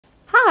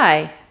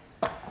Hi,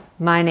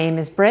 my name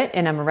is Britt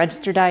and I'm a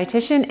registered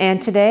dietitian, and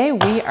today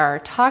we are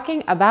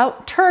talking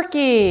about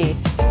turkey.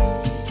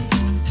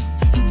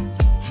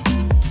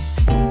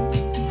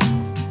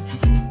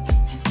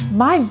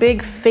 My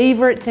big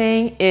favorite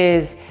thing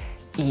is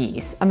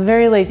ease. I'm a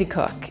very lazy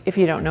cook, if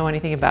you don't know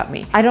anything about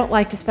me. I don't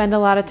like to spend a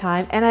lot of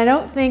time, and I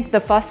don't think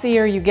the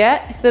fussier you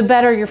get, the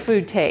better your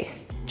food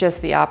tastes.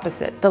 Just the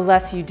opposite. The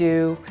less you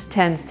do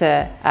tends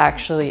to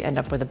actually end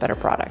up with a better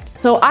product.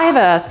 So I have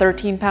a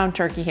 13-pound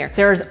turkey here.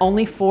 There's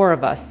only 4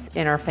 of us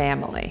in our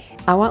family.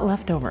 I want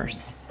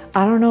leftovers.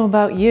 I don't know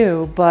about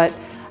you, but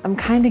I'm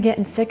kind of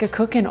getting sick of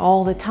cooking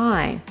all the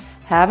time.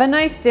 Have a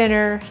nice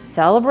dinner,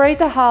 celebrate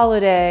the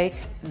holiday,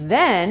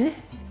 then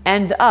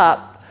end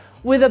up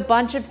with a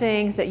bunch of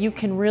things that you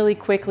can really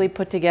quickly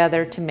put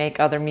together to make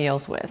other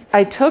meals with.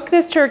 I took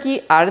this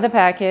turkey out of the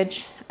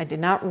package. I did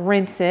not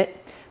rinse it,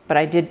 but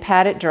I did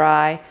pat it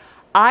dry.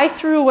 I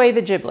threw away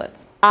the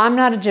giblets. I'm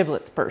not a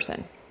giblets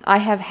person. I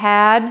have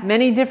had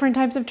many different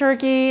types of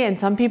turkey, and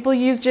some people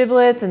use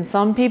giblets and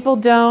some people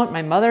don't.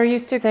 My mother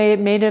used to say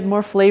it made a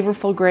more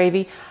flavorful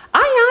gravy.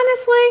 I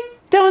honestly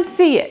don't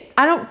see it.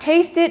 I don't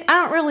taste it.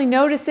 I don't really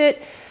notice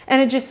it,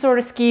 and it just sort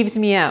of skeeves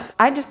me out.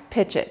 I just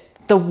pitch it.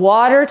 The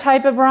water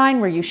type of brine,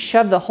 where you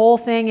shove the whole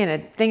thing in a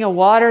thing of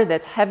water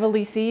that's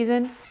heavily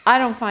seasoned, I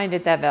don't find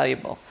it that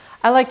valuable.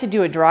 I like to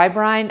do a dry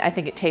brine. I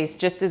think it tastes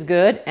just as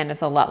good and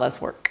it's a lot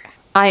less work.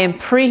 I am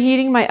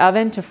preheating my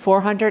oven to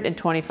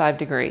 425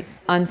 degrees,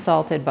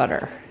 unsalted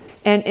butter.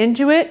 And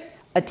into it,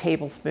 a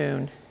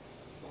tablespoon,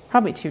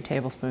 probably 2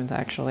 tablespoons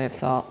actually of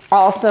salt.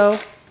 Also,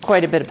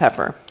 quite a bit of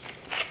pepper.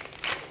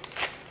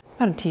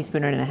 About a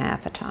teaspoon and a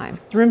half a time.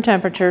 It's room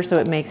temperature, so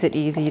it makes it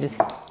easy to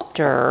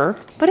stir.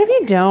 But if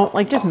you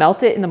don't, just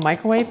melt it in the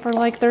microwave for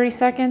 30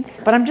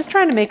 seconds. But I'm just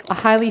trying to make a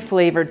highly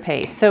flavored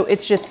paste. So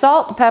it's just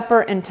salt,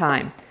 pepper, and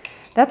thyme.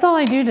 That's all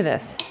I do to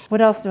this.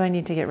 What else do I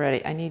need to get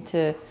ready? I need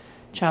to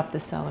chop the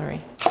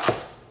celery.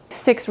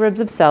 6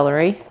 ribs of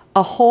celery,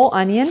 a whole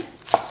onion.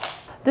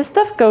 This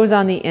stuff goes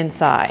on the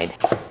inside.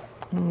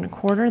 I'm gonna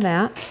quarter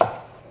that,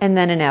 and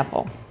then an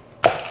apple.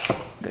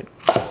 Good.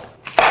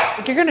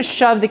 You're gonna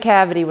shove the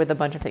cavity with a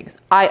bunch of things.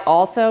 I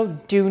also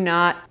do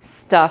not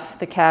stuff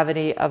the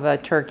cavity of a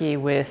turkey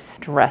with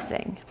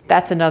dressing.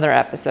 That's another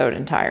episode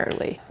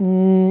entirely.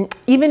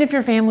 Even if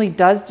your family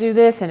does do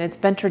this and it's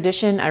been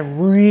tradition, I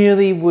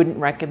really wouldn't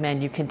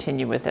recommend you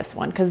continue with this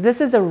one, because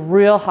this is a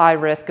real high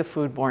risk of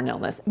foodborne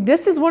illness.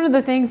 This is one of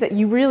the things that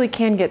you really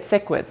can get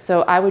sick with.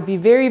 So I would be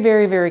very,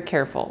 very, very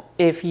careful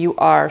if you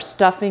are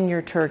stuffing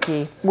your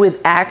turkey with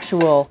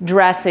actual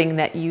dressing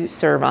that you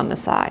serve on the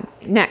side.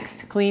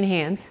 Next, clean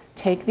hands.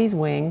 Take these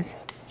wings,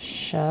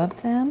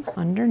 shove them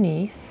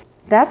underneath.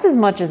 That's as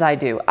much as I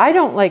do. I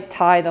don't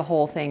tie the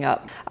whole thing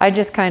up. I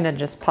just kind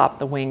of pop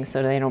the wings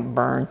so they don't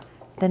burn.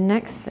 The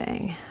next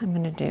thing I'm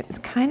gonna do is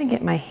kind of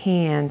get my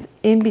hands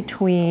in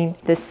between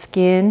the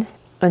skin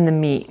and the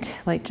meat.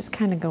 Just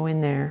kind of go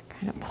in there,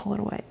 kind of pull it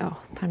away. Oh,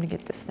 time to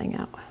get this thing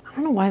out. I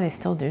don't know why they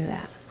still do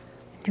that.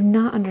 I do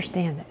not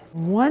understand it.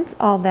 Once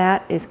all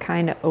that is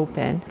kind of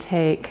open,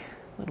 take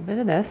a little bit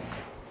of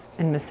this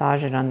and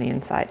massage it on the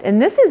inside.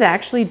 And this is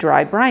actually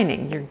dry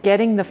brining. You're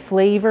getting the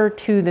flavor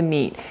to the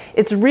meat.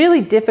 It's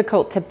really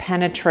difficult to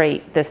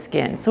penetrate the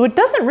skin. So it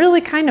doesn't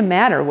really kind of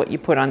matter what you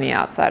put on the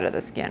outside of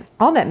the skin.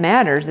 All that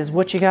matters is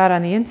what you got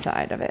on the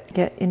inside of it.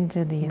 Get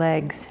into the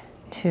legs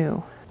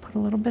too. Put a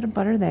little bit of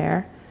butter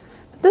there.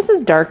 But this is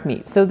dark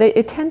meat, so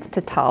it tends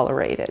to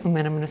tolerate it. And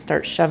then I'm gonna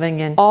start shoving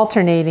in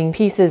alternating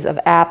pieces of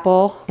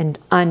apple and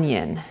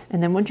onion.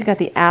 And then once you got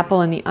the apple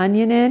and the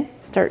onion in,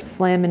 start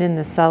slamming in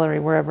the celery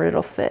wherever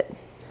it'll fit.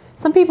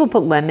 Some people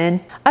put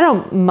lemon. I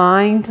don't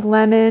mind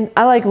lemon.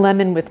 I like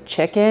lemon with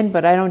chicken,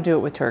 but I don't do it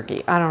with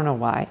turkey. I don't know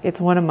why. It's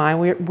one of my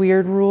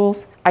weird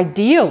rules.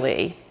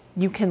 Ideally,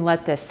 you can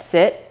let this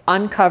sit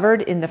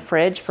uncovered in the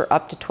fridge for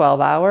up to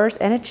 12 hours,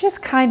 and it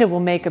just kind of will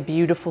make a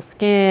beautiful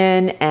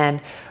skin and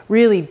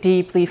really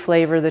deeply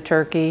flavor the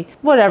turkey,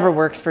 whatever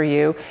works for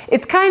you.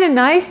 It's kind of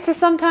nice to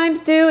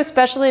sometimes do,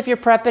 especially if you're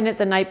prepping it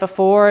the night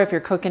before, if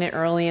you're cooking it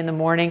early in the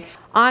morning.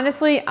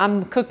 Honestly,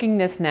 I'm cooking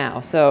this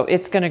now, so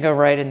it's gonna go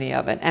right in the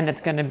oven, and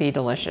it's gonna be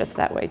delicious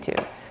that way too.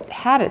 I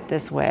had it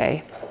this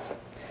way,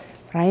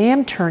 but I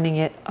am turning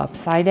it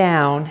upside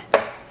down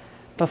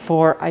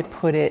before I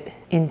put it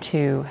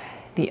into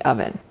the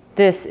oven.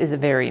 This is a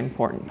very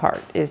important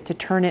part, is to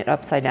turn it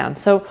upside down.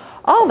 So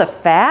all the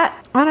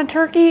fat on a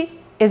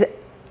turkey is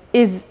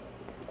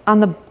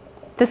on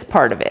this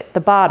part of it, the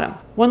bottom.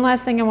 One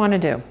last thing I want to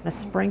do, I'm gonna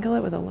sprinkle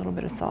it with a little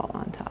bit of salt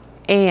on top.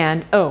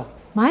 And oh,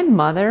 my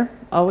mother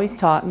always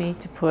taught me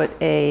to put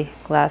a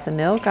glass of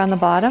milk on the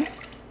bottom.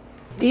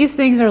 These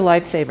things are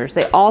lifesavers.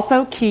 They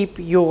also keep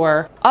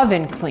your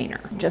oven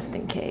cleaner, just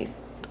in case.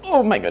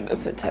 Oh my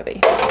goodness, it's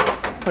heavy.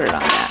 Put it on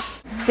that.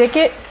 Stick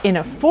it in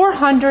a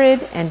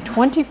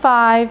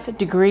 425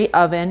 degree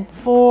oven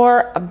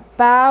for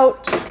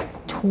about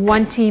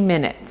 20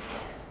 minutes.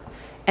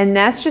 And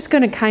that's just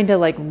gonna kind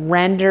of like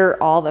render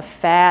all the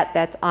fat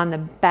that's on the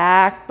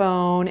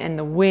backbone and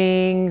the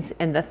wings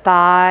and the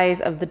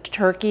thighs of the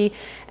turkey.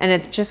 And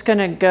it's just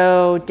gonna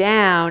go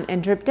down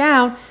and drip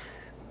down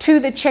to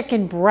the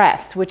chicken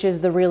breast, which is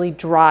the really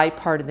dry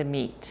part of the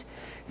meat.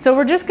 So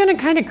we're just gonna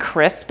kind of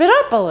crisp it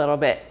up a little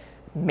bit,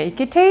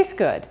 make it taste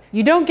good.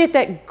 You don't get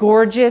that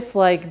gorgeous,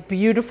 like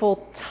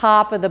beautiful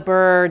top of the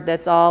bird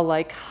that's all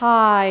like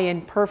high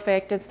and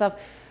perfect and stuff,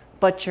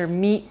 but your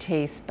meat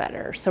tastes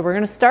better. So we're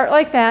gonna start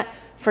like that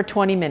for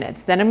 20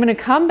 minutes. Then I'm gonna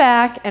come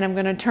back and I'm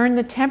gonna turn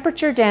the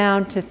temperature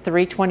down to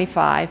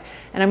 325,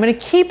 and I'm gonna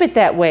keep it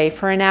that way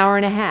for an hour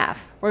and a half.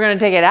 We're gonna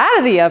take it out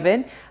of the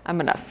oven. I'm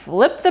gonna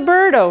flip the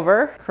bird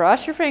over.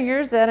 Cross your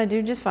fingers that I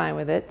do just fine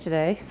with it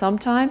today.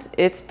 Sometimes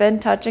it's been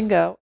touch and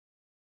go.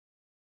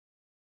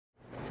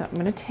 So I'm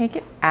gonna take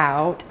it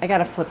out. I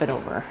gotta flip it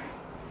over.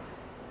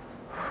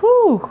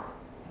 Whew,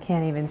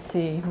 can't even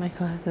see. My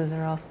glasses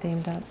are all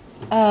steamed up.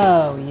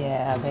 Oh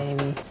yeah,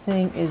 baby. This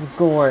thing is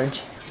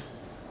gorge.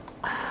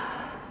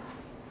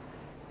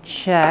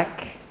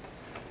 Check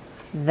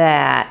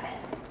that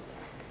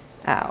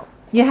out.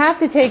 You have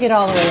to take it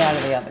all the way out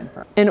of the oven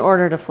in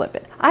order to flip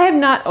it. I have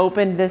not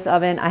opened this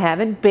oven. I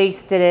haven't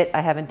basted it.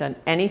 I haven't done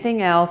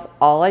anything else.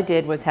 All I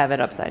did was have it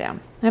upside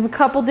down. I have a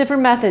couple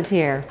different methods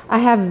here. I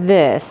have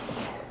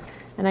this,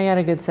 and I got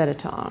a good set of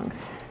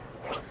tongs.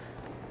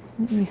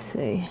 Let me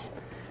see.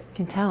 You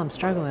can tell I'm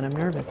struggling. I'm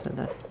nervous with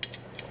this.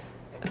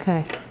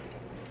 Okay.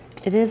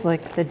 It is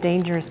like the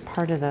dangerous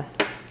part of the...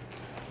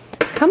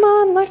 Come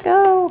on, let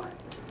go.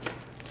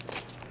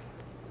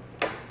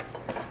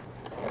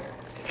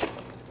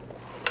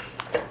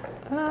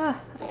 I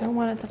don't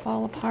want it to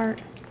fall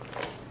apart.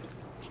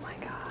 Oh my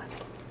God.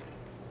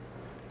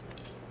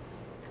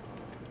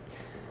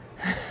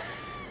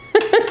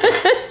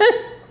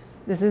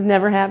 This has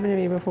never happened to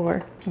me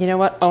before. You know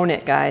what? Own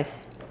it, guys.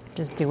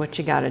 Just do what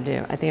you gotta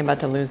do. I think I'm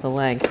about to lose the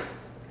leg.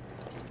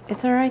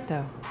 It's all right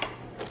though.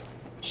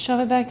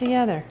 Shove it back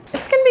together.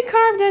 It's gonna be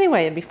carved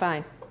anyway. It'll be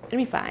fine. It'll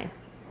be fine.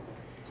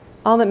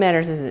 All that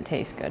matters is it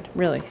tastes good.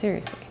 Really,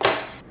 seriously.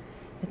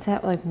 It's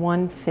at like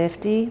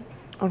 150.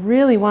 I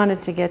really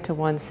wanted to get to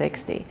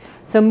 160.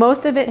 So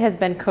most of it has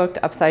been cooked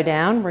upside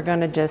down. We're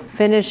gonna just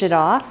finish it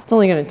off. It's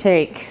only gonna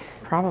take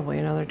probably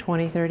another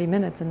 20, 30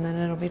 minutes and then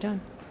it'll be done.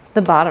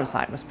 The bottom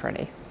side was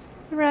pretty.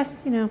 The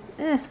rest, you know,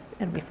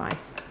 it'll be fine.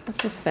 Let's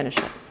just finish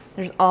it.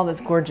 There's all this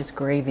gorgeous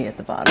gravy at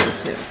the bottom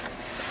too,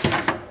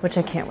 which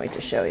I can't wait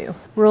to show you.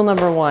 Rule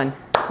number one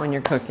when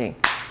you're cooking,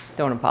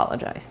 don't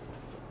apologize.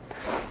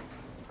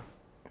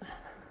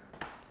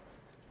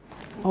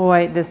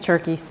 Boy, this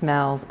turkey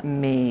smells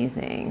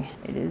amazing.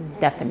 It is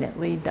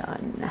definitely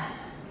done.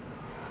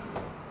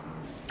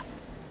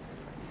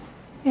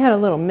 We had a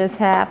little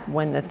mishap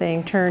when the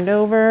thing turned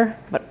over,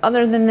 but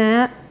other than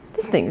that,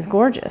 this thing is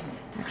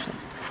gorgeous. Actually,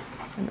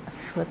 I'm gonna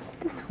flip it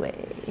this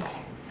way.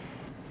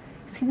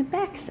 See the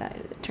back side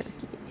of the turkey.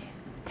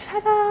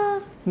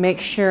 Ta-da! Make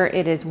sure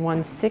it is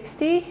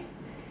 160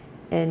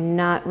 and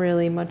not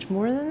really much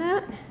more than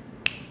that.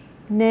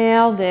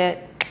 Nailed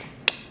it.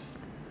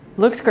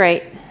 Looks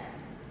great.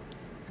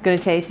 Gonna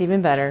taste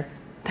even better.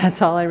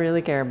 That's all I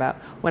really care about.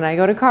 When I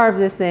go to carve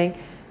this thing,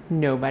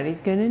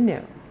 nobody's gonna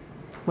know.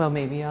 Well,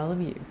 maybe all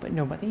of you, but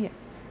nobody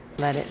else.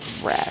 Let it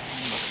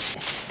rest.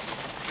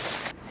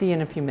 See you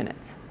in a few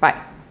minutes.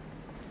 Bye.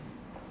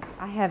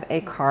 I have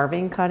a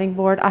carving cutting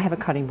board. I have a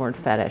cutting board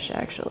fetish,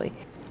 actually.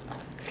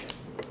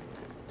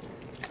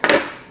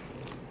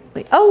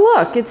 Oh,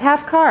 look, it's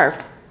half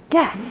carved.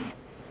 Yes,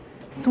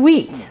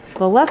 sweet.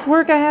 The less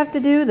work I have to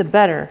do, the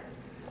better.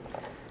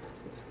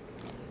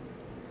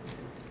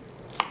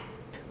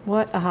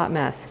 What a hot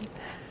mess.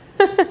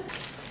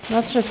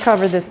 Let's just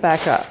cover this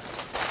back up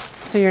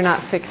so you're not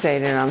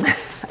fixated on that.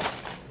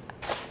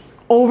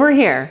 Over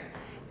here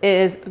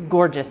is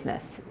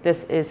gorgeousness.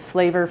 This is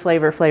flavor,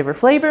 flavor, flavor,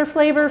 flavor,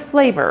 flavor,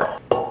 flavor.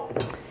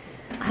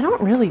 I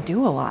don't really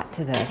do a lot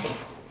to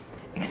this,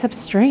 except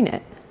strain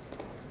it.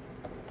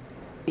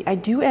 I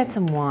do add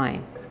some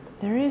wine.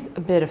 There is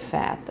a bit of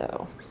fat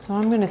though, so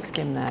I'm gonna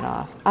skim that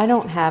off. I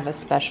don't have a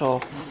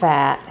special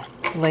fat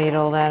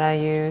ladle that I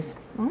use.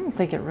 I don't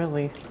think it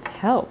really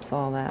helps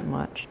all that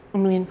much. I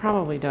mean, it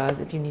probably does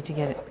if you need to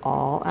get it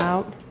all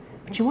out,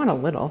 but you want a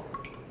little.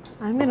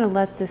 I'm gonna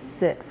let this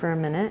sit for a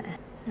minute,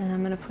 and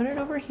I'm gonna put it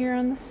over here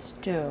on the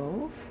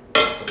stove.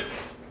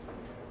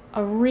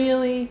 A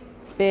really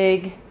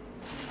big,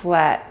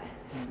 flat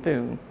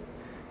spoon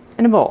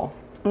and a bowl.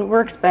 It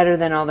works better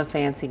than all the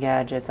fancy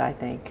gadgets, I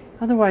think.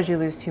 Otherwise, you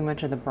lose too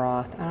much of the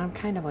broth, and I'm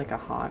kind of like a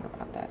hog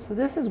about that. So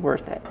this is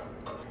worth it.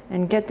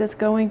 And get this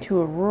going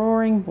to a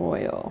roaring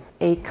boil.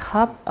 A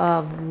cup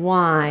of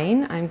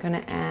wine I'm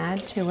gonna add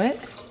to it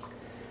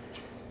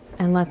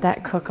and let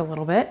that cook a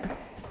little bit.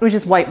 It was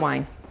just white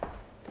wine.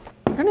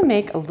 We're gonna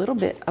make a little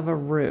bit of a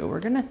roux.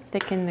 We're gonna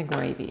thicken the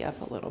gravy up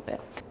a little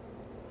bit.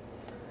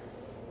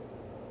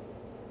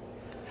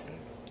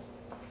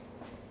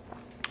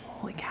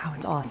 Holy cow,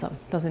 it's awesome.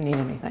 Doesn't need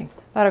anything.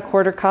 About a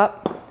quarter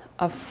cup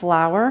of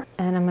flour,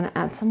 and I'm gonna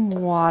add some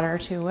water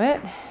to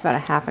it. About a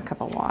half a cup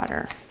of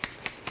water.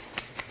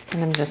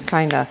 And I'm just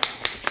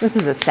this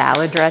is a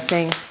salad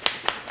dressing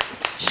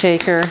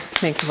shaker,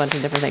 makes a bunch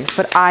of different things,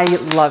 but I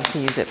love to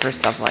use it for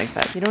stuff like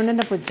this. You don't end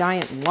up with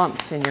giant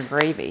lumps in your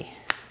gravy,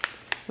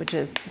 which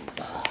is,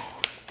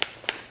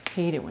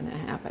 hate it when that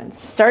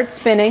happens. Start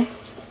spinning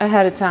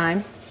ahead of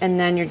time, and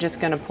then you're just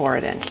gonna pour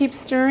it in. Keep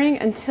stirring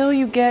until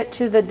you get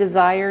to the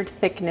desired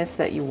thickness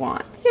that you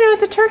want. You know,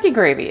 it's a turkey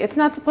gravy. It's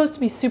not supposed to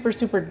be super,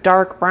 super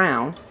dark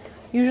brown.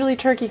 Usually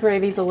turkey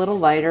gravy is a little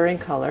lighter in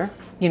color.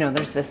 You know,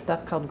 there's this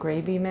stuff called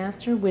Gravy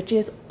Master, which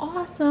is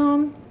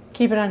awesome.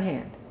 Keep it on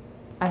hand.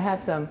 I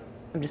have some,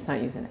 I'm just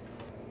not using it.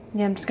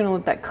 Yeah, I'm just gonna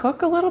let that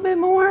cook a little bit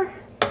more.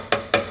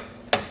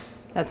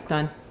 That's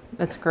done,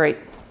 that's great.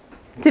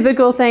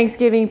 Typical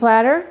Thanksgiving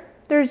platter.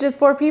 There's just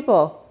 4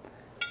 people.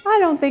 I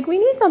don't think we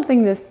need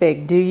something this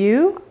big, do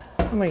you?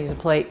 I'm gonna use a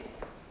plate.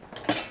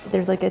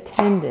 There's like a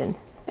tendon,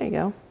 there you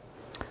go.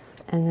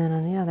 And then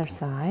on the other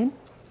side,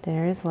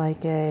 there's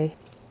like a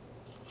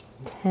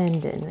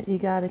tendon that you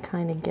gotta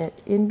kind of get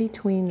in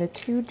between the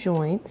 2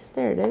 joints.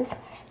 There it is,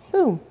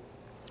 boom.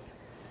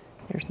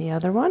 There's the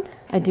other one.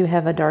 I do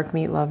have a dark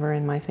meat lover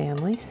in my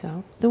family,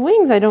 so. The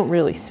wings I don't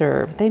really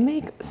serve. They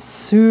make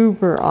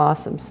super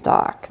awesome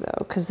stock though,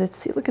 because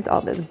see, look at all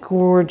this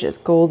gorgeous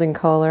golden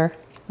color.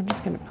 I'm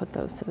just gonna put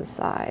those to the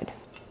side.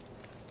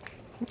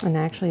 And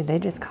actually they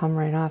just come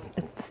right off.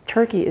 This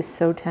turkey is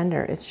so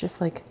tender, it's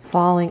just like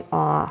falling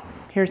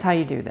off. Here's how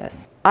you do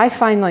this. I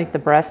find like the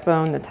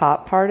breastbone, the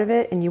top part of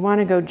it, and you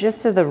wanna go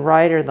just to the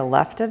right or the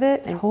left of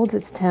it. It holds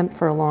its temp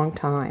for a long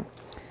time.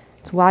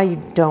 It's why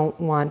you don't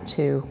want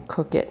to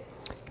cook it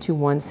to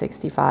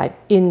 165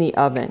 in the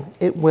oven.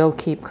 It will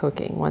keep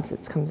cooking once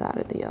it comes out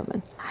of the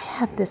oven. I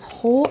have this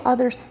whole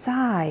other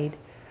side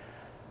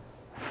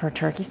for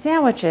turkey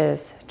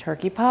sandwiches,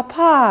 turkey pot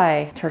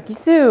pie, turkey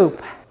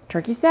soup,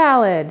 turkey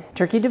salad,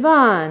 turkey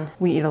Devon.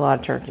 We eat a lot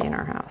of turkey in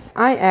our house.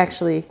 I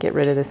actually get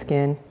rid of the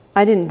skin.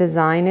 I didn't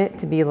design it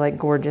to be like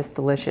gorgeous,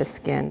 delicious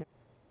skin.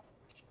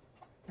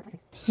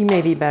 You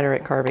may be better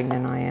at carving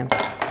than I am.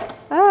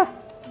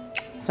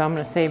 So I'm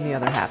gonna save the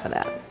other half of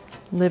that.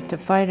 Live to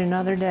fight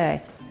another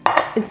day.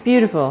 It's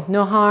beautiful,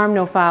 no harm,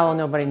 no foul.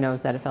 Nobody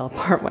knows that it fell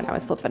apart when I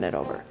was flipping it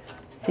over.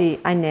 See,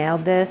 I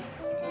nailed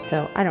this,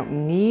 so I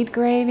don't need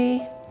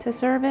gravy to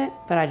serve it,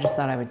 but I just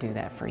thought I would do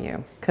that for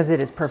you because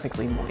it is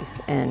perfectly moist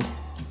and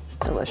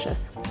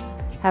delicious.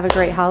 Have a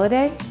great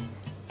holiday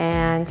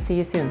and see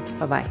you soon.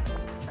 Bye-bye.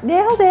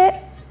 Nailed it.